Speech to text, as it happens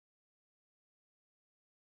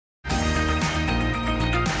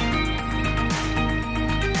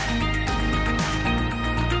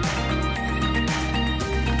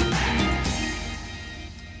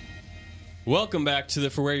Welcome back to the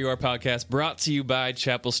For Where You Are podcast, brought to you by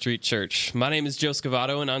Chapel Street Church. My name is Joe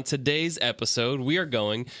Scavato, and on today's episode, we are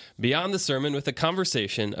going beyond the sermon with a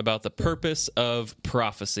conversation about the purpose of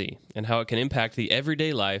prophecy and how it can impact the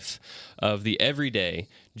everyday life of the everyday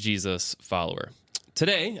Jesus follower.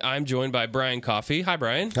 Today, I'm joined by Brian Coffey. Hi,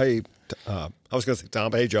 Brian. Hey, I was going to say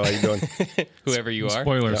Tom. Hey, Joe. How you doing? Whoever you are.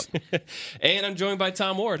 Spoilers. Yep. And I'm joined by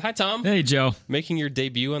Tom Ward. Hi, Tom. Hey, Joe. Making your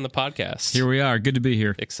debut on the podcast. Here we are. Good to be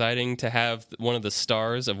here. Exciting to have one of the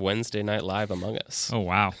stars of Wednesday Night Live among us. Oh,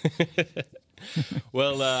 wow.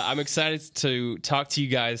 Well, I'm excited to talk to you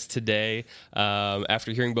guys today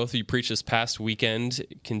after hearing both of you preach this past weekend,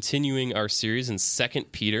 continuing our series in 2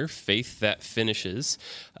 Peter, Faith That Finishes.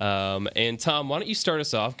 And Tom, why don't you start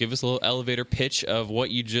us off? Give us a little elevator pitch of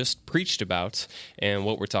what you just preached about and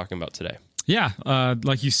what we're talking about today. Yeah,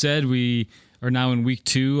 like you said, we are now in week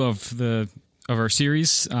 2 of our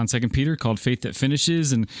series on 2 Peter called Faith That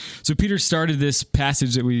Finishes. And so Peter started this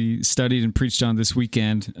passage that we studied and preached on this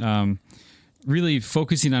weekend, really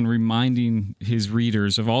focusing on reminding his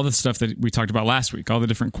readers of all the stuff that we talked about last week, all the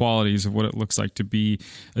different qualities of what it looks like to be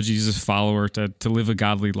a Jesus follower, to live a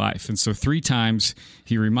godly life. And so 3 times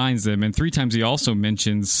he reminds them, and 3 times he also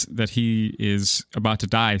mentions that he is about to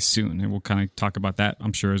die soon. And we'll kind of talk about that,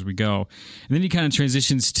 I'm sure, as we go. And then he kind of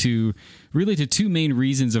transitions to 2 main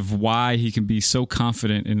reasons of why he can be so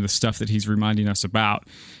confident in the stuff that he's reminding us about.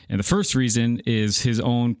 And the first reason is his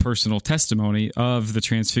own personal testimony of the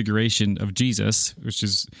transfiguration of Jesus, which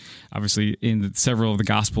is obviously in several of the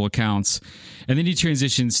gospel accounts. And then he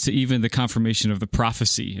transitions to even the confirmation of the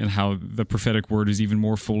prophecy and how the prophetic word is even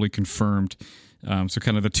more fully confirmed. So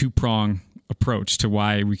kind of the 2-prong approach to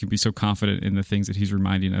why we can be so confident in the things that he's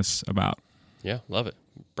reminding us about. Yeah, love it.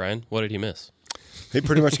 Brian, what did he miss? He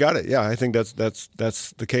pretty much got it. Yeah, I think that's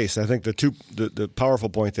the case. I think the powerful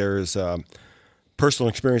point there is personal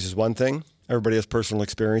experience is one thing. Everybody has personal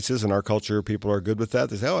experiences. In our culture, people are good with that.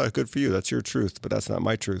 They say, "Oh, good for you. That's your truth," but that's not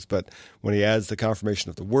my truth. But when he adds the confirmation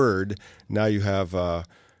of the word, now you have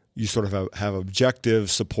you sort of have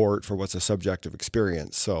objective support for what's a subjective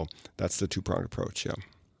experience. So that's the 2-pronged approach. Yeah.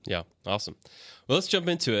 Yeah, awesome. Well, let's jump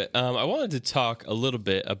into it. I wanted to talk a little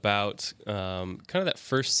bit about kind of that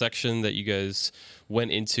first section that you guys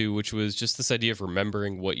went into, which was just this idea of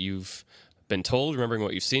remembering what you've been told, remembering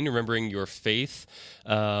what you've seen, remembering your faith,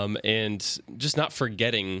 and just not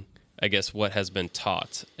forgetting, I guess, what has been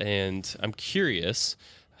taught. And I'm curious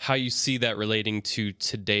how you see that relating to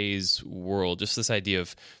today's world, just this idea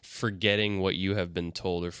of forgetting what you have been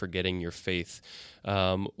told or forgetting your faith.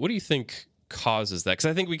 What do you think causes that? Because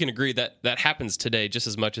I think we can agree that that happens today just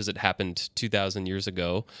as much as it happened 2,000 years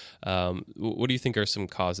ago. What do you think are some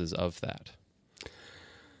causes of that?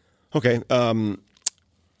 Okay.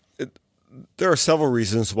 There are several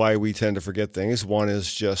reasons why we tend to forget things. One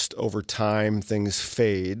is just over time things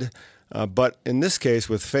fade. But in this case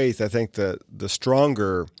with faith, I think that the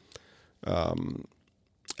stronger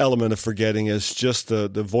element of forgetting is just the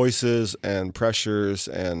voices and pressures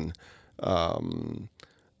and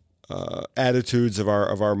attitudes of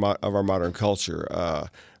our modern culture.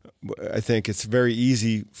 I think it's very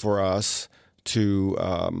easy for us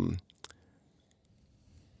to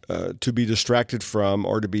be distracted from,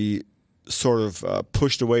 or to be sort of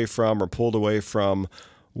pushed away from or pulled away from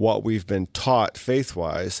what we've been taught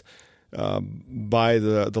faith-wise by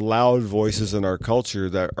the loud voices in our culture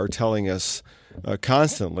that are telling us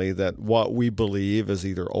constantly that what we believe is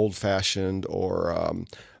either old-fashioned or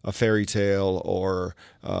a fairy tale or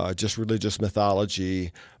just religious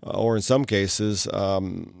mythology, or in some cases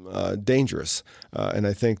dangerous. And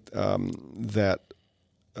I think that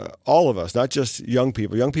all of us, not just young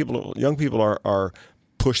people are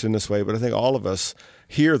pushed in this way, but I think all of us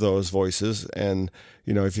hear those voices. And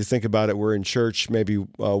if you think about it, we're in church maybe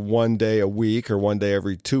one day a week or one day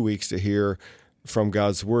every 2 weeks to hear from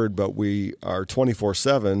God's word, but we are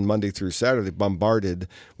 24/7, Monday through Saturday, bombarded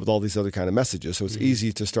with all these other kind of messages. So it's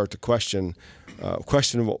easy to start to question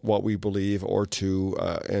what we believe, or to,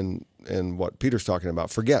 and what Peter's talking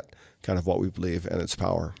about, forget kind of what we believe and its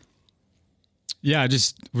power. Yeah, I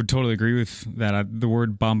just would totally agree with that. The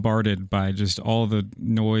word bombarded by just all the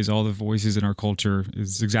noise, all the voices in our culture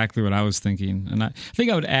is exactly what I was thinking. And I think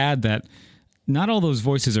I would add that not all those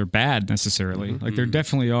voices are bad necessarily. Like there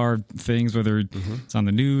definitely are things, whether it's on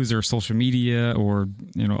the news or social media or,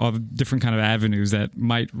 all the different kind of avenues that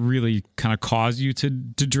might really kind of cause you to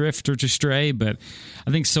drift or to stray. But I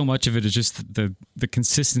think so much of it is just the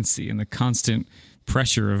consistency and the constant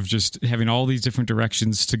pressure of just having all these different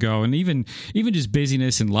directions to go, and even just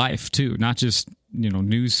busyness in life too, not just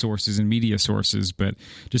news sources and media sources, but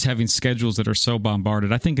just having schedules that are so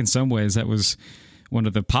bombarded. I think in some ways that was one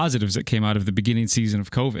of the positives that came out of the beginning season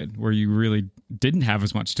of COVID, where you really didn't have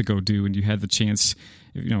as much to go do, and you had the chance,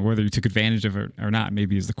 whether you took advantage of it or not,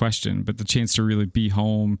 maybe is the question, but the chance to really be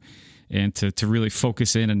home and to really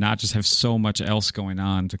focus in and not just have so much else going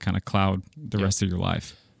on to kind of cloud the rest of your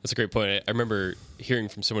life. That's a great point. I remember hearing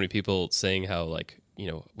from so many people saying how,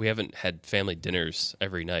 we haven't had family dinners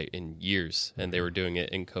every night in years, and they were doing it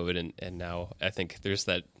in COVID, and now I think there's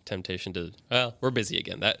that temptation to, we're busy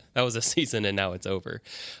again. That was a season, and now it's over.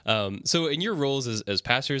 So in your roles as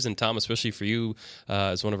pastors, and Tom, especially for you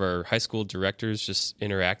as one of our high school directors, just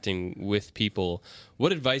interacting with people,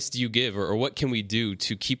 what advice do you give, or what can we do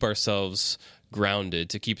to keep ourselves grounded,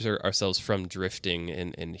 to keep ourselves from drifting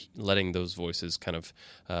and letting those voices kind of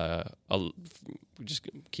just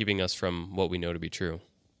keeping us from what we know to be true?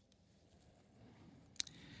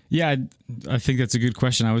 Yeah, I think that's a good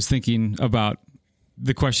question. I was thinking about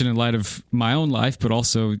the question in light of my own life, but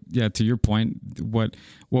also, to your point, what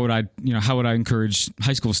would I, how would I encourage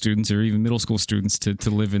high school students or even middle school students to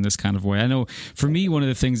live in this kind of way? I know for me, one of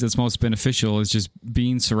the things that's most beneficial is just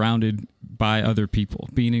being surrounded by other people,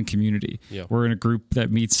 being in community. Yeah. We're in a group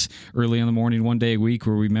that meets early in the morning, one day a week,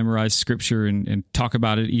 where we memorize scripture and talk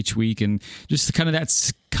about it each week. And just kind of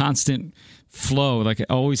that constant flow, like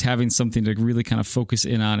always having something to really kind of focus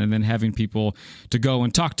in on, and then having people to go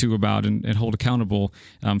and talk to about and hold accountable.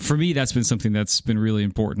 For me, that's been something that's been really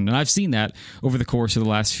important. And I've seen that over the course of the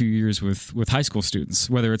last few years with high school students,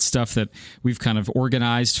 whether it's stuff that we've kind of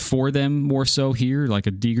organized for them more so here, like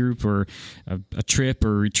a D group or a trip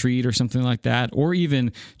or a retreat or something like that, or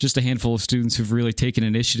even just a handful of students who've really taken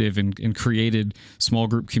initiative and created small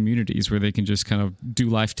group communities where they can just kind of do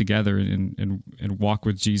life together and walk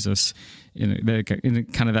with Jesus in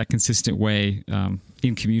kind of that consistent way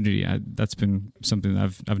in community. That's been something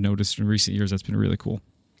that I've noticed in recent years. That's been really cool.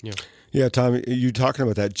 Yeah, Tom, you talking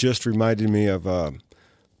about that just reminded me of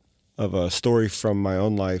a story from my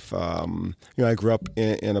own life. I grew up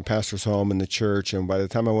in a pastor's home in the church, and by the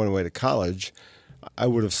time I went away to college, I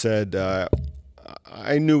would have said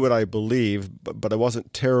I knew what I believed, but I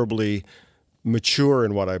wasn't terribly mature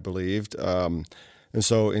in what I believed. And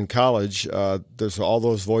so in college, there's all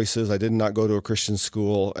those voices. I did not go to a Christian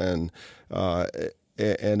school, and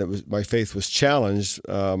it was, my faith was challenged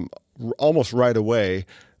almost right away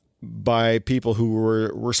by people who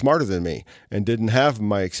were smarter than me and didn't have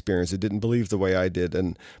my experience. They didn't believe the way I did.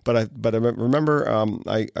 But I remember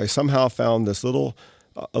I somehow found this little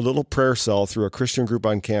prayer cell through a Christian group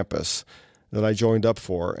on campus that I joined up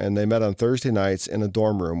for, and they met on Thursday nights in a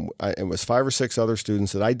dorm room. It was 5 or 6 other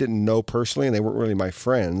students that I didn't know personally, and they weren't really my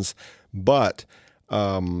friends, but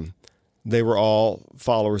they were all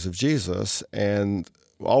followers of Jesus, and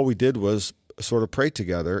all we did was sort of pray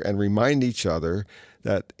together and remind each other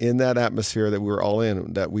that in that atmosphere that we were all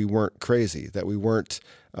in, that we weren't crazy, that we weren't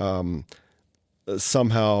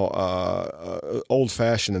somehow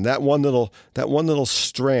old-fashioned. And that one little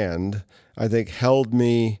strand, I think, held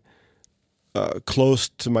me close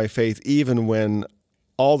to my faith, even when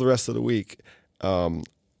all the rest of the week,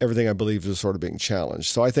 everything I believed was sort of being challenged.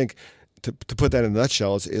 So I think to put that in a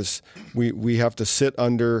nutshell is we have to sit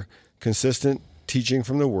under consistent teaching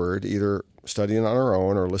from the Word, either studying on our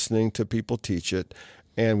own or listening to people teach it,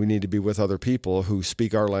 and we need to be with other people who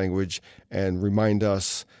speak our language and remind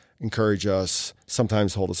us, encourage us,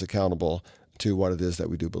 sometimes hold us accountable to what it is that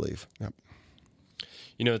we do believe. Yep.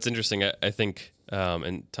 It's interesting. I think,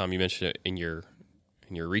 and Tom, you mentioned it in your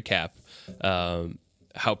recap,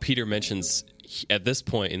 how Peter mentions at this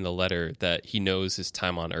point in the letter that he knows his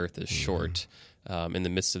time on earth is short. In the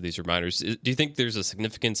midst of these reminders, do you think there's a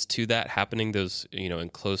significance to that happening? Those, in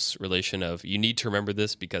close relation of, you need to remember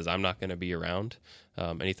this because I'm not going to be around.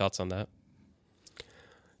 Any thoughts on that?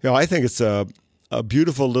 I think it's a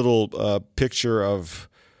beautiful little picture of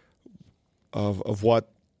what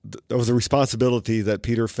of the responsibility that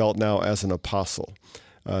Peter felt now as an apostle.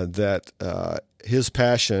 That his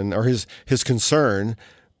passion or his concern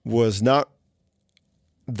was not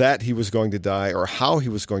that he was going to die or how he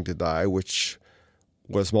was going to die, which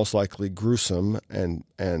was most likely gruesome and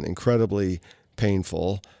incredibly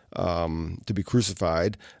painful to be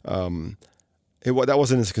crucified. That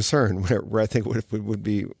wasn't his concern, where I think would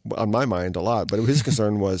be on my mind a lot. But his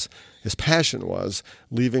concern was, his passion was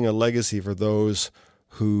leaving a legacy for those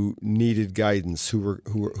who needed guidance, who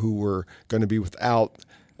were going to be without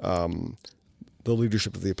the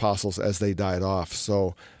leadership of the apostles as they died off.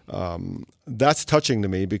 So that's touching to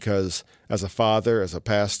me, because as a father, as a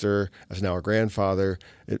pastor, as now a grandfather,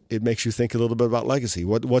 it makes you think a little bit about legacy.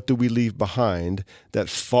 What do we leave behind that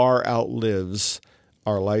far outlives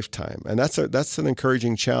our lifetime? And that's an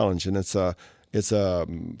encouraging challenge, and it's it's a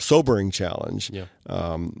sobering challenge. Yeah.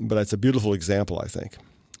 But it's a beautiful example, I think.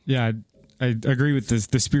 Yeah, I agree with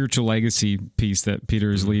the spiritual legacy piece that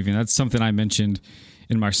Peter is leaving. That's something I mentioned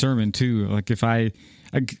in my sermon too. Like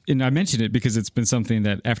and I mentioned it because it's been something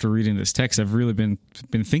that after reading this text, I've really been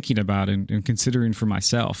thinking about and considering for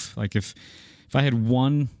myself. Like if I had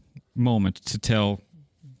one moment to tell,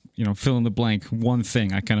 fill in the blank, one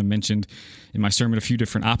thing. I kind of mentioned in my sermon a few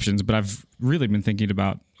different options, but I've really been thinking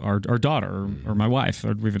about our daughter or my wife.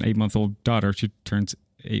 We have an 8-month-old daughter. She turns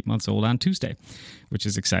 8 months old on Tuesday, which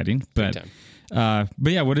is exciting. But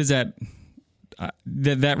yeah, what is that?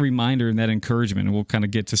 That reminder and that encouragement, and we'll kind of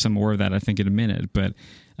get to some more of that, I think, in a minute. But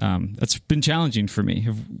that's been challenging for me.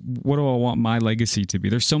 What do I want my legacy to be?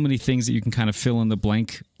 There's so many things that you can kind of fill in the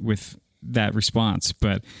blank with that response,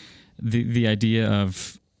 but the idea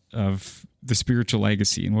of the spiritual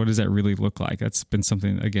legacy and what does that really look like? That's been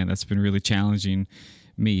something, again, that's been really challenging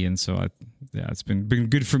me. And so it's been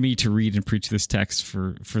good for me to read and preach this text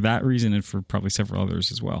for that reason and for probably several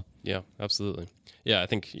others as well. Yeah, absolutely. Yeah, I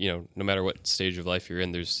think, no matter what stage of life you're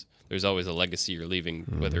in, there's always a legacy you're leaving,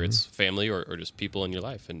 whether it's family or just people in your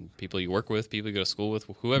life and people you work with, people you go to school with,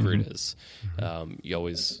 whoever it is. You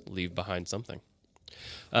always leave behind something.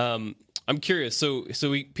 I'm curious. So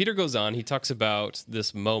Peter goes on. He talks about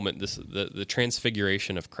this moment, the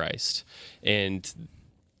transfiguration of Christ, and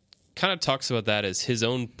kind of talks about that as his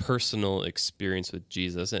own personal experience with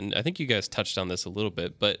Jesus. And I think you guys touched on this a little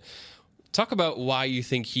bit, but talk about why you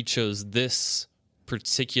think he chose this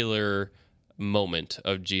particular moment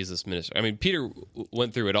of Jesus' ministry. I mean, Peter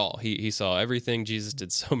went through it all. He saw everything. Jesus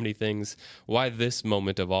did so many things. Why this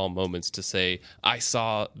moment of all moments to say, I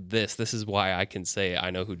saw this. This is why I can say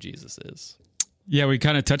I know who Jesus is. Yeah, we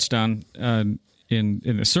kind of touched on in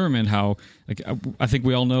the sermon how, like, I think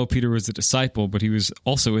we all know Peter was a disciple, but he was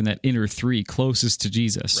also in that inner three closest to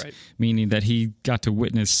Jesus, right. Meaning that he got to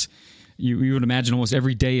witness, you would imagine, almost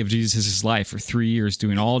every day of Jesus' life for 3 years,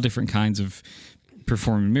 doing all different kinds of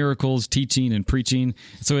performing miracles, teaching and preaching.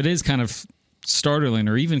 So it is kind of startling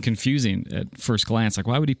or even confusing at first glance. Like,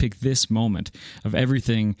 why would he pick this moment of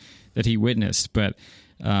everything that he witnessed? But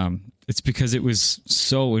it's because it was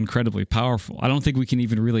so incredibly powerful. I don't think we can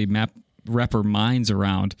even really wrap our minds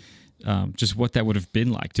around just what that would have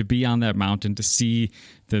been like to be on that mountain, to see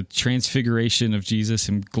the transfiguration of Jesus,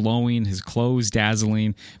 him glowing, his clothes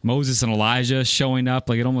dazzling, Moses and Elijah showing up.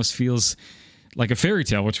 Like, it almost feels like a fairy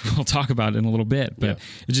tale, which we'll talk about in a little bit, but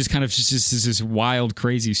it just kind of just this wild,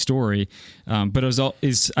 crazy story. But it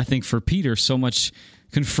is, I think, for Peter, so much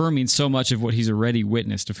confirming so much of what he's already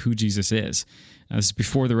witnessed of who Jesus is. This is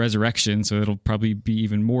before the resurrection, so it'll probably be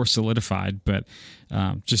even more solidified, but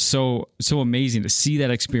just so amazing to see that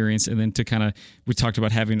experience. And then to kind of, we talked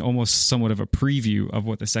about having almost somewhat of a preview of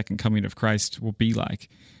what the second coming of Christ will be like.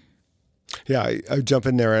 Yeah, I jump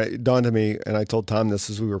in there. It dawned on me, and I told Tom this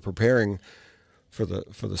as we were preparing for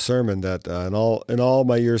the sermon, that in all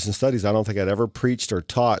my years in studies, I don't think I'd ever preached or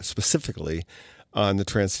taught specifically on the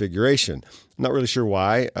Transfiguration. Not really sure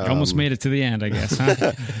why. You almost made it to the end, I guess.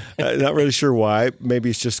 Huh? Not really sure why. Maybe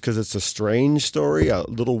it's just because it's a strange story, a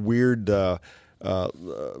little weird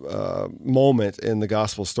moment in the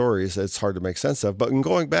gospel stories. It's hard to make sense of. But in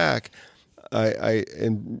going back,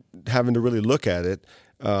 and having to really look at it,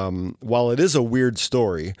 while it is a weird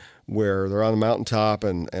story where they're on the mountaintop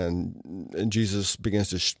and Jesus begins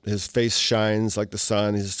to his face shines like the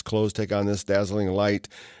sun, his clothes take on this dazzling light,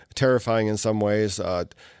 terrifying in some ways.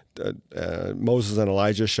 Moses and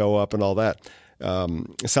Elijah show up and all that.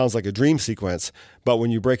 It sounds like a dream sequence, but when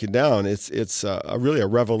you break it down, it's really a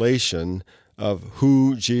revelation of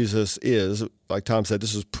who Jesus is. Like Tom said,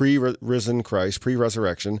 this is pre-risen Christ,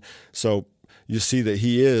 pre-resurrection. So you see that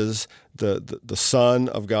he is the Son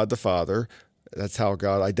of God the Father. That's how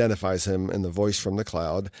God identifies him in the voice from the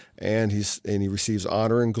cloud, and he receives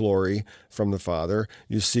honor and glory from the Father.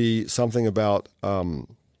 You see something about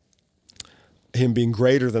him being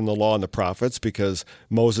greater than the law and the prophets, because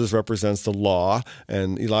Moses represents the law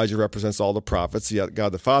and Elijah represents all the prophets. Yet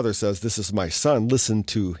God the Father says, "This is my son, listen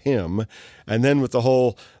to him." And then with the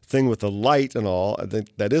whole thing with the light and all, I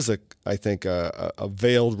think that is a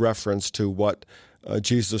veiled reference to what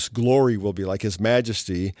Jesus' glory will be like, his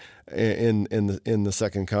majesty in the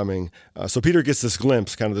second coming. So Peter gets this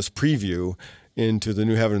glimpse, kind of this preview into the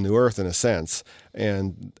new heaven and new earth in a sense.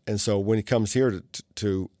 And so when he comes here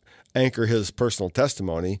to anchor his personal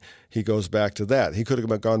testimony, he goes back to that. He could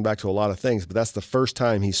have gone back to a lot of things, but that's the first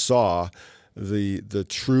time he saw the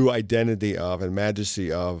true identity of and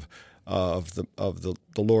majesty of the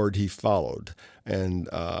Lord he followed, and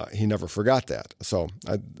he never forgot that. So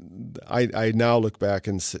I now look back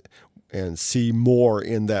and and see more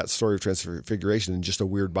in that story of Transfiguration than just a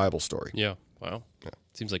weird Bible story. Yeah. Wow. Yeah.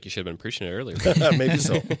 Seems like you should have been preaching it earlier. Maybe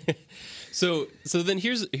so. So then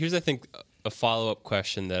here's I think a follow-up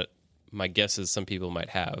question that my guess is some people might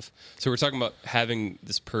have. So we're talking about having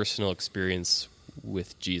this personal experience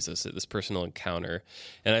with Jesus, this personal encounter.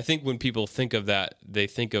 And I think when people think of that, they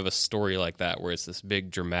think of a story like that where it's this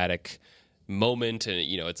big dramatic moment and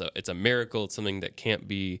it's a miracle, it's something that can't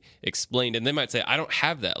be explained. And they might say, I don't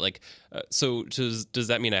have that. Like so does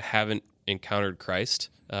that mean I haven't encountered Christ?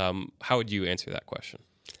 How would you answer that question?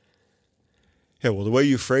 Yeah, well, the way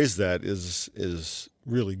you phrase that is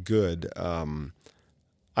really good.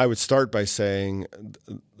 I would start by saying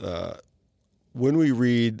when we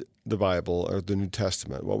read the Bible or the New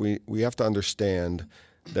Testament, what we have to understand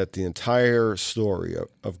that the entire story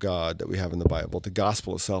of God that we have in the Bible, the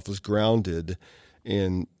gospel itself, is grounded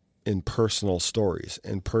in personal stories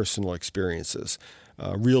and personal experiences,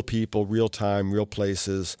 real people, real time, real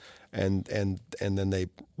places, and then they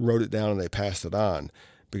wrote it down and they passed it on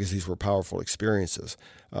because these were powerful experiences.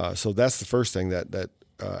 So that's the first thing that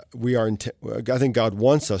we are. I think God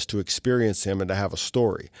wants us to experience Him and to have a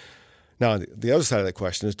story. Now, the other side of the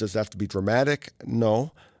question is, does it have to be dramatic?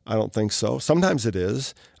 No, I don't think so. Sometimes it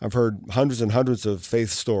is. I've heard hundreds and hundreds of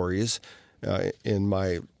faith stories in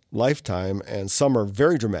my lifetime, and some are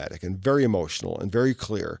very dramatic and very emotional and very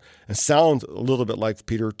clear and sound a little bit like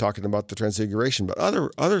Peter talking about the Transfiguration. But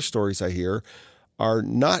other stories I hear are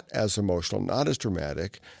not as emotional, not as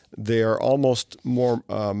dramatic. They are almost more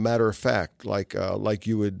matter of fact, like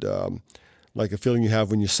you would. Like a feeling you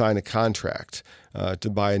have when you sign a contract to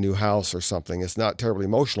buy a new house or something. It's not terribly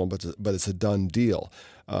emotional, but it's a done deal.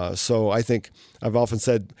 So I think I've often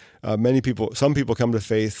said some people come to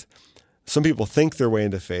faith. Some people think their way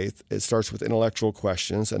into faith. It starts with intellectual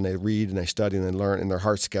questions, and they read and they study and they learn, and their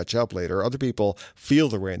hearts catch up later. Other people feel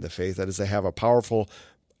their way into faith. That is, they have a powerful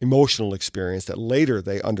emotional experience that later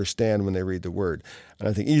they understand when they read the Word. And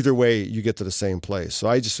I think either way, you get to the same place. So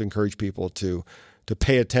I just encourage people to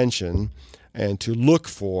pay attention and to look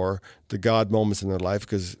for the God moments in their life,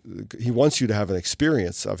 because He wants you to have an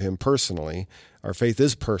experience of Him personally. Our faith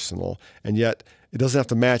is personal, and yet it doesn't have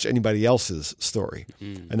to match anybody else's story.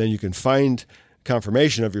 And then you can find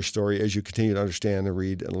confirmation of your story as you continue to understand and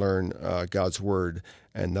read and learn God's Word,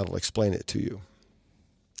 and that'll explain it to you.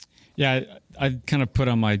 Yeah, I kind of put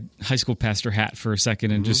on my high school pastor hat for a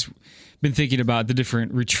second and just been thinking about the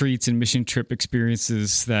different retreats and mission trip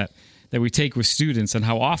experiences that we take with students, and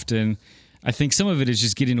how often I think some of it is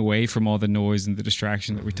just getting away from all the noise and the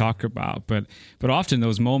distraction that we talk about. But often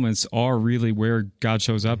those moments are really where God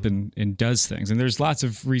shows up and does things. And there's lots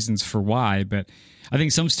of reasons for why, but I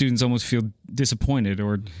think some students almost feel disappointed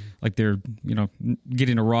or like they're,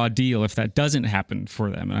 getting a raw deal if that doesn't happen for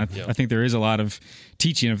them. And I think there is a lot of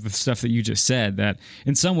teaching of the stuff that you just said, that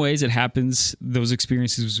in some ways it happens, those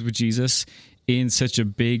experiences with Jesus, in such a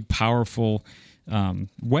big, powerful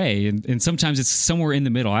way. And sometimes it's somewhere in the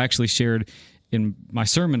middle. I actually shared in my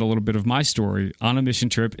sermon a little bit of my story on a mission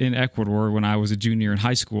trip in Ecuador when I was a junior in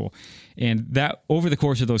high school. And that over the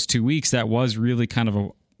course of those 2 weeks, that was really kind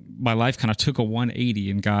of my life kind of took a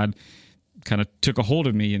 180, and God kind of took a hold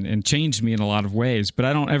of me and changed me in a lot of ways. But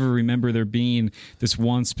I don't ever remember there being this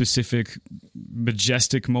one specific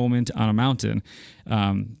majestic moment on a mountain.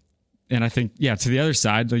 And I think, to the other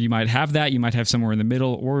side, though, you might have that, you might have somewhere in the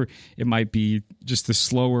middle, or it might be just a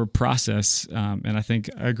slower process. And I think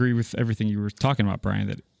I agree with everything you were talking about, Brian,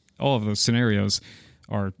 that all of those scenarios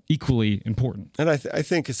are equally important. And I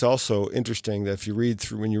think it's also interesting that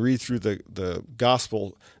when you read through the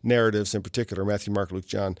gospel narratives in particular, Matthew, Mark, Luke,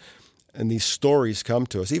 John, and these stories come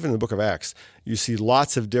to us, even in the book of Acts, you see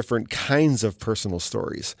lots of different kinds of personal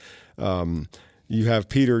stories. You have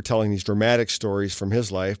Peter telling these dramatic stories from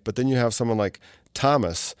his life, but then you have someone like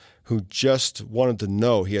Thomas who just wanted to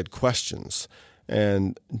know. He had questions,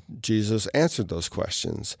 and Jesus answered those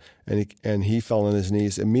questions, and he fell on his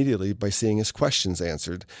knees immediately by seeing his questions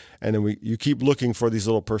answered. And then you keep looking for these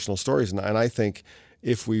little personal stories, and I think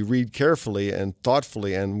if we read carefully and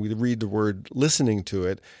thoughtfully, and we read the Word listening to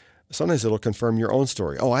it, sometimes it'll confirm your own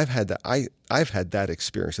story. Oh, I've had that. I've had that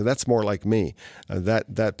experience. So that's more like me,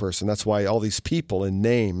 that person. That's why all these people and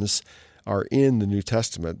names are in the New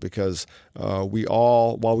Testament, because while we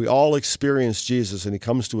all experience Jesus and He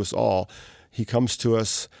comes to us all, He comes to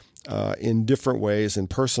us in different ways, in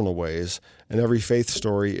personal ways. And every faith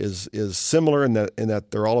story is similar in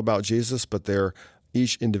that they're all about Jesus, but they're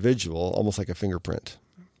each individual, almost like a fingerprint.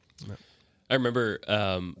 I remember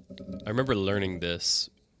learning this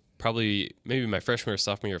probably maybe my freshman or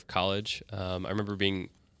sophomore year of college. I remember being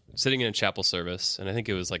sitting in a chapel service, and I think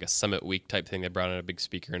it was like a summit week type thing. They brought in a big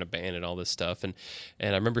speaker and a band and all this stuff. And I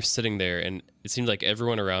remember sitting there, and it seemed like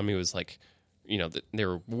everyone around me was like, you know, they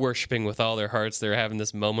were worshiping with all their hearts. They were having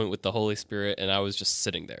this moment with the Holy Spirit, and I was just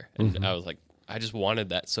sitting there. And I was like, I just wanted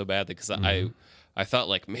that so badly, because I thought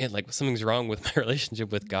like, man, like something's wrong with my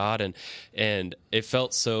relationship with God. And it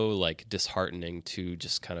felt so like disheartening to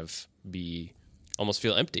just kind of almost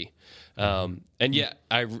feel empty. And yet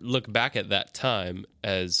I look back at that time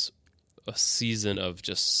as a season of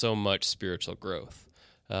just so much spiritual growth,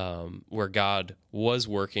 where God was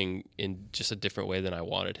working in just a different way than I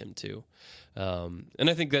wanted him to. And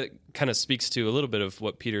I think that kind of speaks to a little bit of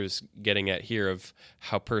what Peter's getting at here, of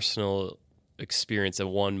how personal experience in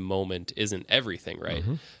one moment isn't everything, right?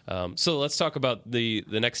 So let's talk about the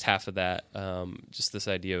next half of that, just this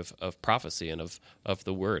idea of prophecy and of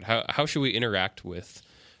the word. How should we interact with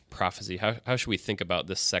prophecy? How should we think about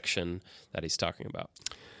this section that he's talking about?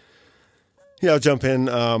 Yeah, I'll jump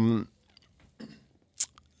in.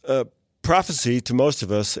 Prophecy, to most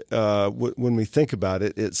of us, when we think about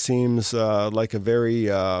it, it seems like a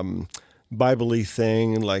very Bible-y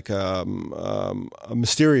thing, like a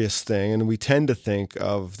mysterious thing, and we tend to think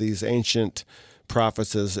of these ancient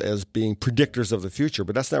prophets as being predictors of the future,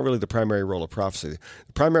 but that's not really the primary role of prophecy.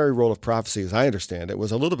 The primary role of prophecy, as I understand it,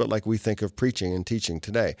 was a little bit like we think of preaching and teaching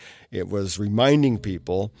today. It was reminding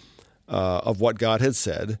people of what God had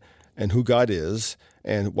said and who God is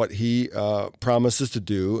and what he promises to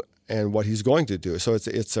do and what he's going to do. So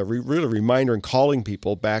it's a really reminder and calling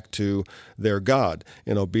people back to their God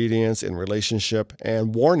in obedience, in relationship,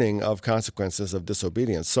 and warning of consequences of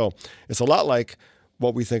disobedience. So it's a lot like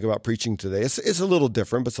what we think about preaching today. It's a little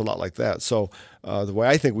different, but it's a lot like that. So the way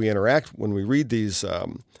I think we interact when we read these,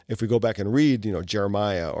 if we go back and read,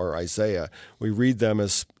 Jeremiah or Isaiah, we read them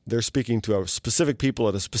as they're speaking to a specific people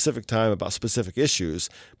at a specific time about specific issues,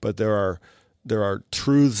 but there are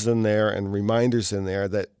truths in there and reminders in there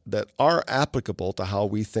that are applicable to how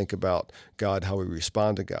we think about God, how we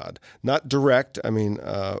respond to God. Not direct, and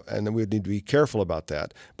then we need to be careful about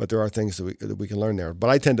that, but there are things that we can learn there. But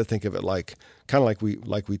I tend to think of it like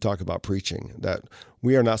we talk about preaching, that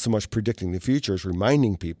we are not so much predicting the future as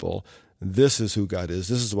reminding people this is who God is,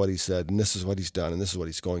 this is what he said, and this is what he's done, and this is what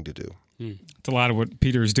he's going to do. It's a lot of what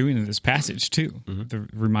Peter is doing in this passage, too. They're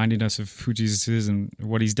reminding us of who Jesus is and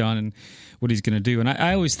what he's done and what he's going to do. And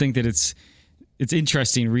I always think that it's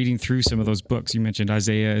interesting reading through some of those books. You mentioned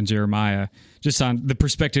Isaiah and Jeremiah, just on the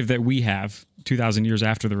perspective that we have 2,000 years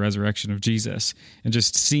after the resurrection of Jesus, and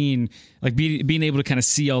just seeing, like being able to kind of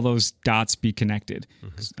see all those dots be connected.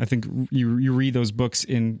 I think you read those books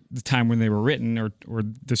in the time when they were written or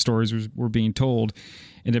the stories were being told,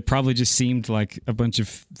 and it probably just seemed like a bunch of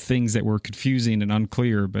things that were confusing and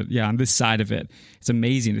unclear. But yeah, on this side of it, it's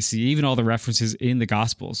amazing to see even all the references in the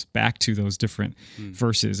Gospels back to those different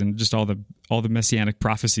verses, and just all the messianic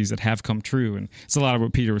prophecies that have come true. And it's a lot of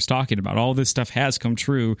what Peter was talking about. All this stuff has come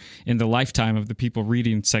true in the lifetime of the people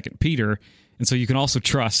reading 2 Peter. And so you can also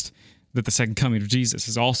trust that the second coming of Jesus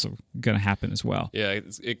is also going to happen as well. Yeah,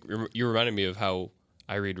 you reminded me of how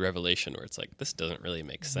I read Revelation, where it's like, this doesn't really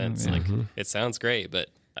make sense. Like, it sounds great, but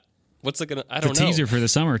what's it gonna? I don't know. It's a teaser for the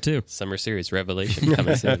summer too. Summer series Revelation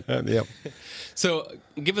coming soon. Yep. So,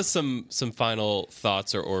 give us some final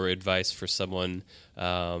thoughts or advice for someone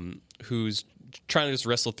who's trying to just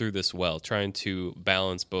wrestle through this well, trying to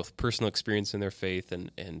balance both personal experience in their faith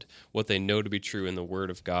and what they know to be true in the Word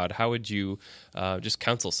of God. How would you just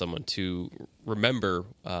counsel someone to remember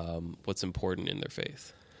what's important in their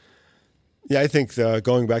faith? Yeah, I think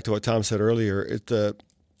going back to what Tom said earlier,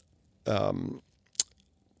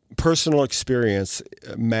 personal experience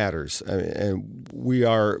matters. And we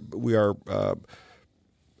are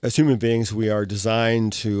as human beings, we are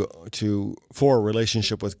designed for a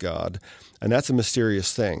relationship with God, and that's a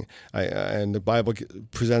mysterious thing. And the Bible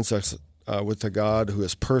presents us with a God who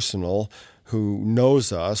is personal, who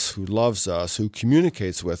knows us, who loves us, who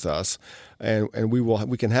communicates with us, and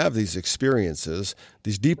we can have these experiences,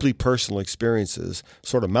 these deeply personal experiences,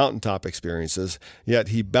 sort of mountaintop experiences. Yet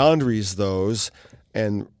He boundaries those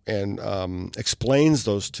and explains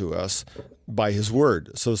those to us by His Word.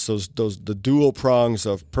 So the dual prongs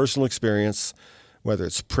of personal experience, whether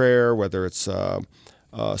it's prayer, whether it's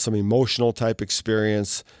some emotional type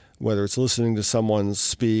experience, whether it's listening to someone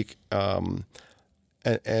speak, and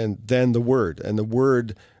then the Word. And the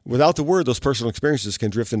Word, without the Word, those personal experiences can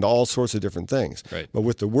drift into all sorts of different things. Right. But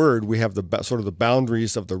with the Word, we have sort of the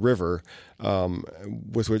boundaries of the river,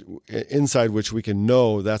 inside which we can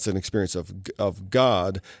know that's an experience of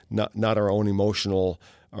God, not our own emotional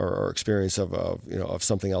or experience of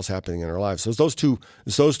something else happening in our lives. So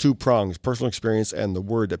it's those two prongs, personal experience and the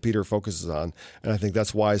Word, that Peter focuses on, and I think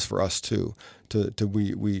that's wise for us too.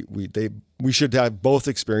 We should have both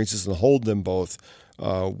experiences and hold them both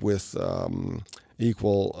with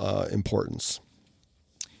equal importance.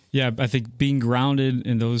 Yeah, I think being grounded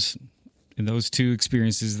in those two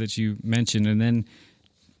experiences that you mentioned, and then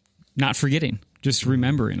not forgetting, just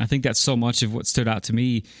remembering. I think that's so much of what stood out to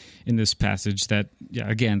me in this passage, that, yeah,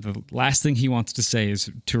 again, the last thing he wants to say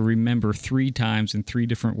is to remember 3 times in 3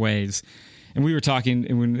 different ways. And we were talking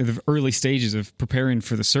in the early stages of preparing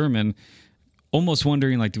for the sermon, almost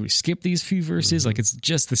wondering, like, do we skip these few verses? Like, it's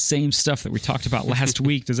just the same stuff that we talked about last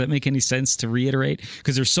week. Does that make any sense to reiterate?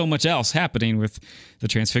 Because there's so much else happening with the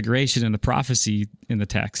transfiguration and the prophecy in the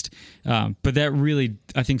text. But that really,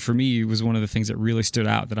 I think for me, was one of the things that really stood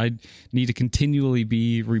out, that I need to continually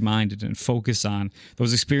be reminded and focus on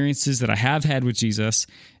those experiences that I have had with Jesus,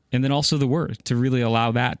 and then also the Word, to really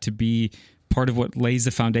allow that to be part of what lays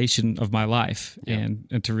the foundation of my life, and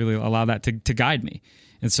to really allow that to guide me.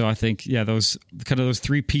 And so I think, yeah, those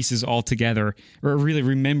 3 pieces all together, or really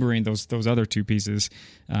remembering those other 2 pieces,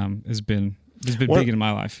 has been big in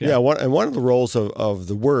my life. Yeah, one of the roles of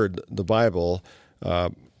the Word, the Bible,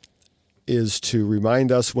 is to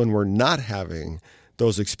remind us when we're not having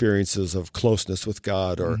those experiences of closeness with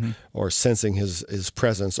God, or sensing His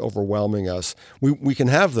presence overwhelming us. We can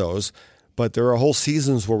have those, but there are whole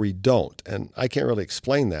seasons where we don't, and I can't really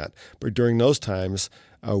explain that. But during those times,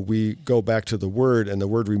 we go back to the Word, and the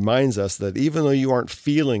Word reminds us that even though you aren't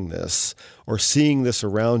feeling this or seeing this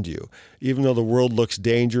around you, even though the world looks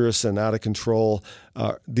dangerous and out of control,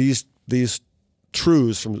 these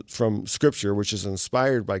truths from Scripture, which is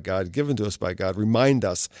inspired by God, given to us by God, remind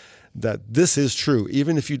us that this is true,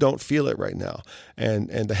 even if you don't feel it right now,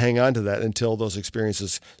 and to hang on to that until those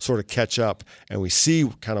experiences sort of catch up and we see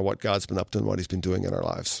kind of what God's been up to and what He's been doing in our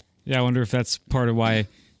lives. Yeah, I wonder if that's part of why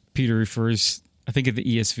Peter refers, I think at the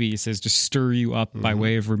ESV, it says to stir you up by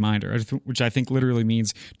way of reminder, which I think literally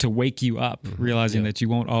means to wake you up, realizing that you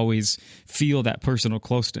won't always feel that personal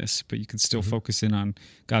closeness, but you can still focus in on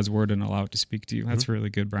God's Word and allow it to speak to you. That's really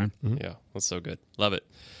good, Brian. Yeah, that's so good. Love it.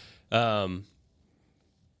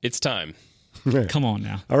 It's time. Come on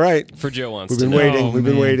now. All right. For Joe wants We've to been know. waiting. We've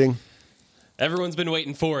been waiting. Everyone's been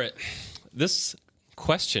waiting for it. This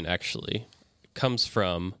question actually comes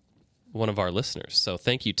from one of our listeners. So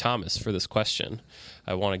thank you, Thomas, for this question.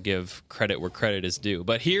 I want to give credit where credit is due.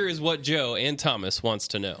 But here is what Joe and Thomas wants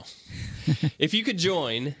to know. If you could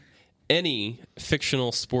join any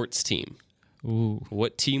fictional sports team,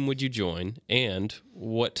 what team would you join, and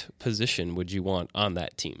what position would you want on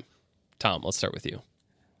that team? Tom, let's start with you.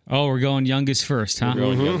 Oh, we're going youngest first, huh? We're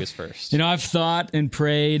going youngest first. You know, I've thought and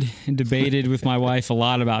prayed and debated with my wife a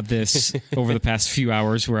lot about this over the past few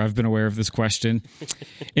hours where I've been aware of this question.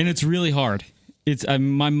 And it's really hard. It's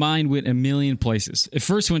my mind went a million places. It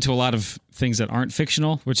first went to a lot of things that aren't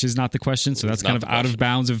fictional, which is not the question. So that's kind of out of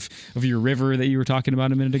bounds of your river that you were talking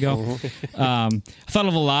about a minute ago. I thought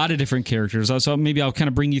of a lot of different characters. So maybe I'll kind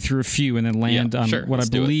of bring you through a few and then land on what I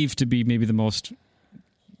believe to be maybe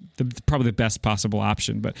probably the best possible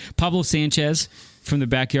option. But Pablo Sanchez from the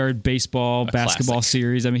Backyard Baseball, Basketball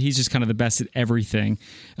series. I mean, he's just kind of the best at everything.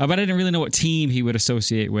 But I didn't really know what team he would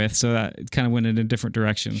associate with, so that kind of went in a different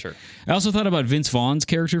direction. Sure. I also thought about Vince Vaughn's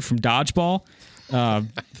character from Dodgeball. I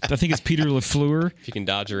think it's Peter LaFleur. If you can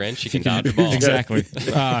dodge a wrench, you can dodge a ball. Exactly.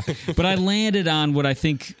 But I landed on what I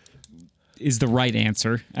think is the right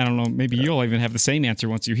answer. I don't know, maybe you'll even have the same answer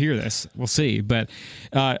once you hear this. We'll see. But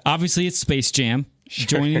obviously it's Space Jam.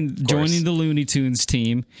 Joining the Looney Tunes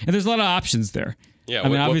team. And there's a lot of options there. Yeah, I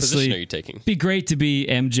mean, what obviously, position are you taking? It'd be great to be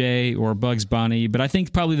MJ or Bugs Bunny, but I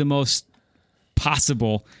think probably the most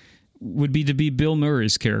possible would be to be Bill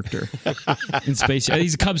Murray's character in Space Jam.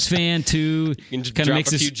 He's a Cubs fan too. You can just drop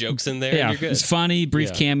a few jokes in there. Yeah, and you're good. It's funny,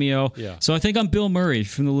 brief cameo. Yeah. So I think I'm Bill Murray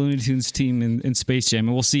from the Looney Tunes team in Space Jam,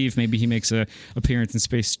 and we'll see if maybe he makes a appearance in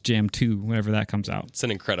Space Jam 2 whenever that comes out. It's an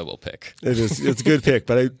incredible pick. It is. It's a good pick,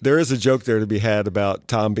 but there is a joke there to be had about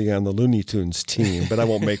Tom being on the Looney Tunes team, but I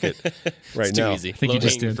won't make it right It's now. too easy. I think you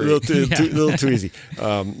just did. A little too easy.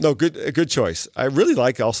 No, good choice. I really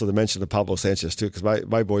like also the mention of Pablo Sanchez too, because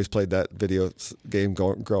my boys played that video game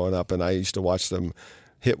growing up, and I used to watch them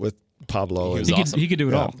hit with Pablo. He was awesome. He could do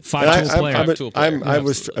it all. And Five-tool player. I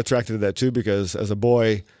was attracted to that too because as a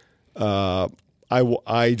boy,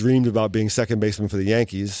 I dreamed about being second baseman for the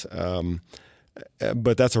Yankees.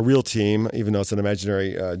 But that's a real team, even though it's an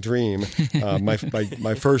imaginary dream. My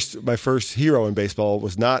first hero in baseball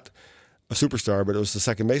was not a superstar, but it was the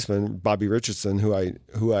second baseman, Bobby Richardson,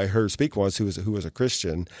 who I heard speak once, who was a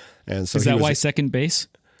Christian. And so is that why second base?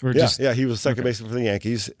 Or Yeah, he was second baseman for the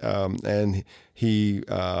Yankees, and he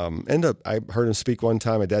ended up. I heard him speak one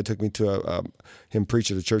time. My dad took me to him preach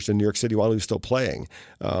at a church in New York City while he was still playing.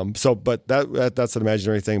 But that's an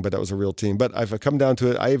imaginary thing. But that was a real team. But if I come down to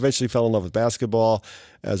it, I eventually fell in love with basketball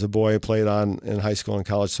as a boy. I played on in high school and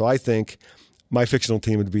college. So I think my fictional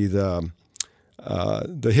team would be the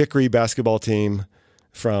Hickory basketball team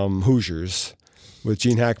from Hoosiers with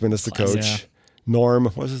Gene Hackman as the coach. Yeah. Norm,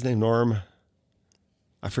 what was his name? Norm.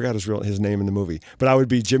 I forgot his name in the movie, but I would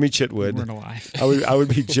be Jimmy Chitwood. We're alive. I would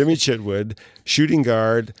be Jimmy Chitwood, shooting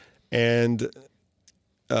guard and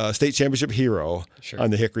state championship hero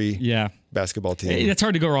on the Hickory basketball team. Hey, that's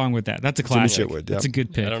hard to go wrong with that. That's a classic. Jimmy Chitwood, That's a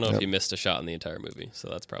good pick. I don't know if he missed a shot in the entire movie, so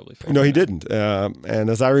that's probably fair. No, he didn't. And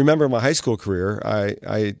as I remember my high school career, I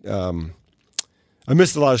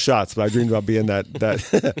missed a lot of shots, but I dreamed about being that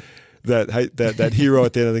hero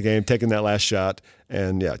at the end of the game, taking that last shot.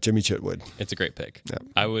 And Jimmy Chitwood. It's a great pick. Yeah.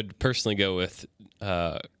 I would personally go with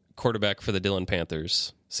quarterback for the Dillon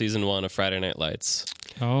Panthers, season 1 of Friday Night Lights.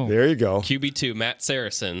 Oh, there you go. QB2, Matt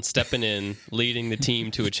Saracen, stepping in, leading the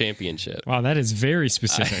team to a championship. Wow, that is very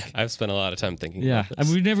specific. I've spent a lot of time thinking Yeah, about this. I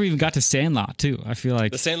mean, we never even got to Sandlot too. I feel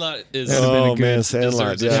like The Sandlot is... Oh, man,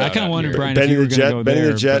 Sandlot. deserves a Yeah, I shout kind of out wondered, here. Brian, Benny if you were the going to Jet. go Benny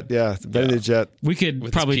there. the Jet. but Yeah, Benny the Jet. We could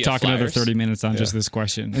With probably his talk PF another Flyers. 30 minutes on just this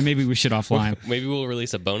question, and maybe we should offline. Maybe we'll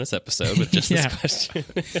release a bonus episode with just Yeah. this question.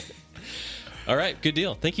 All right, good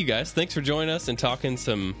deal. Thank you, guys. Thanks for joining us and talking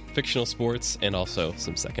some fictional sports and also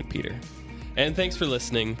some 2 Peter. And thanks for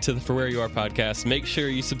listening to the For Where You Are podcast. Make sure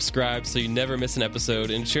you subscribe so you never miss an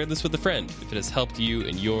episode, and share this with a friend if it has helped you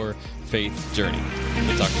in your faith journey.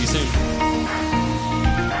 We'll talk to you soon.